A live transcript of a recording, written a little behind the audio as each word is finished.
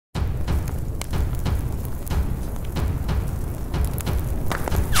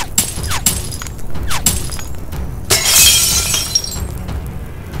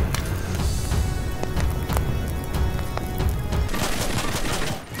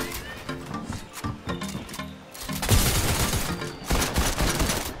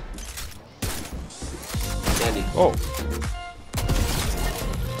Oh.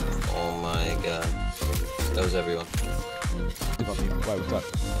 Oh my god. That was everyone. Why, what's up?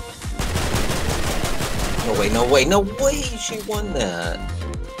 No way, no way, no way! She won that!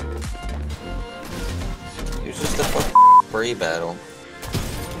 It was just a fucking free battle.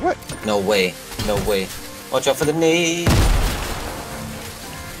 What? No way, no way. Watch out for the nade!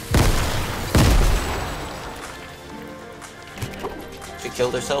 She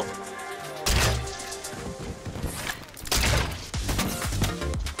killed herself?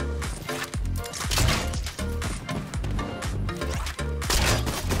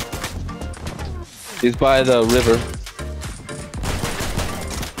 He's by the river.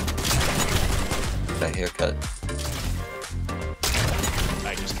 That haircut.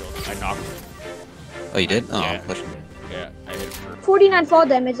 I just killed him. I knocked him. Oh, you did? Oh, Yeah. yeah. I hit him for... 49 fall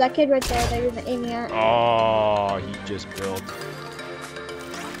damage, that kid right there that you're aiming at. Oh, he just built.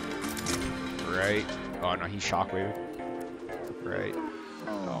 Right. Oh no, he shockwave. Right.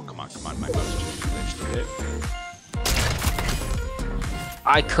 Oh, come on, my mouse just glitched a bit.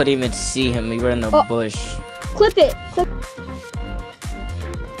 I couldn't even see him. We were in the bush. Clip it. Clip.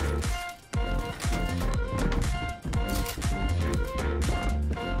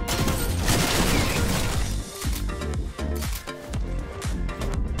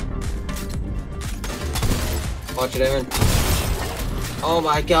 Watch it, Aaron. Oh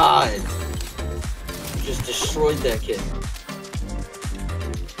my god! You just destroyed that kid.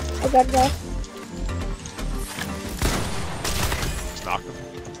 I got that. Just knocked him.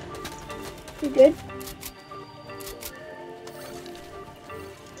 You good?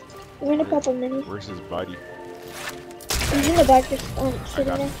 We're in a couple minis. Where's his buddy? He's in the back, just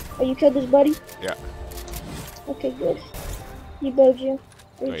sitting there. Oh, you killed his buddy? Yeah. Okay, good. He bowed you.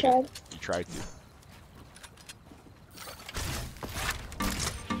 Or No, you he tried. didn't. He tried to.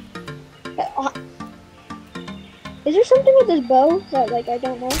 Is there something with this bow that, like, I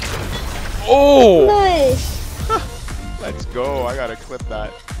don't know? Oh! Nice! Let's go. I gotta clip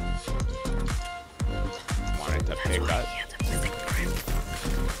that. Wanted to pick that.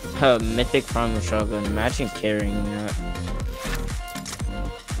 Mythic primal shotgun. Imagine carrying that.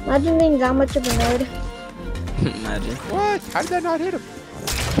 Imagine being that much of a nerd. Imagine. What? How did that not hit him?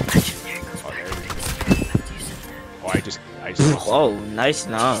 Oh, there it is. Oh, I just. Whoa, nice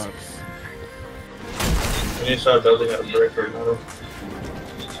knock. We need to start building a brick or metal.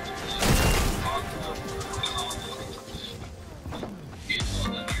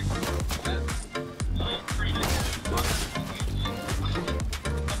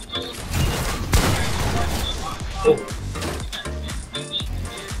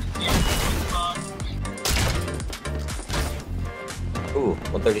 Ooh,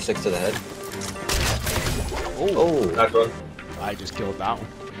 136 to the head. Oh, Knocked one. I just killed that one.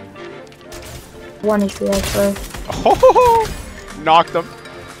 1 HP also. Oh, knocked him.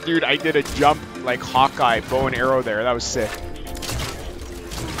 Dude, I did a jump like Hawkeye, bow and arrow there. That was sick.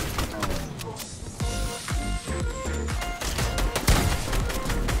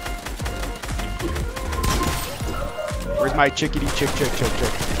 Where's my chickadee chick?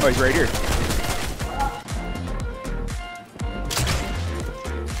 Oh, he's right here.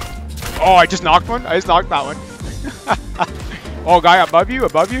 Oh, I just knocked one? I just knocked that one. Oh, guy above you?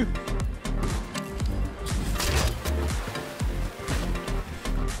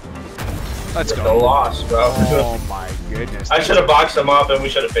 Let's No go. loss, bro. Oh my goodness. I should have boxed him up and we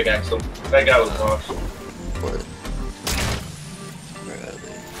should have pickaxed him. That guy was lost. What? Where are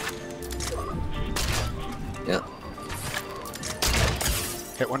they? Yeah.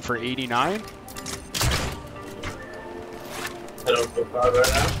 Hit one for 89. Hit him for 5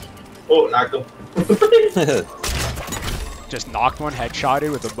 right now. Oh, knocked him. Just knocked one,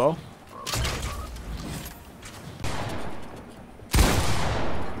 headshotted with a bow.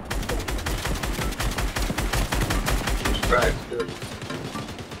 Right, good.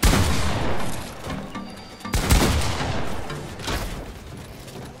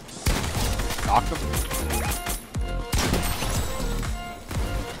 Knocked him.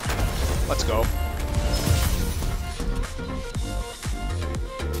 Let's go.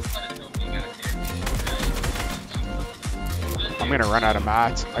 I'm gonna run out of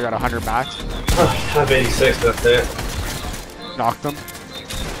mats. I got 100 mats. I have 86, that's it. Knocked them.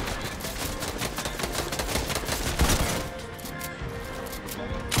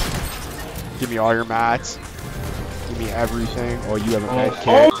 Give me all your mats. Give me everything. Oh, you have a med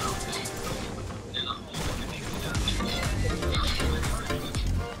kit.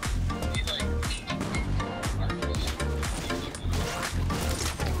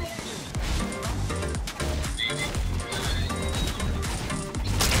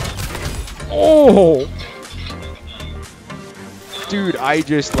 Oh! Dude, I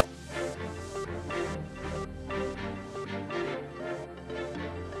just.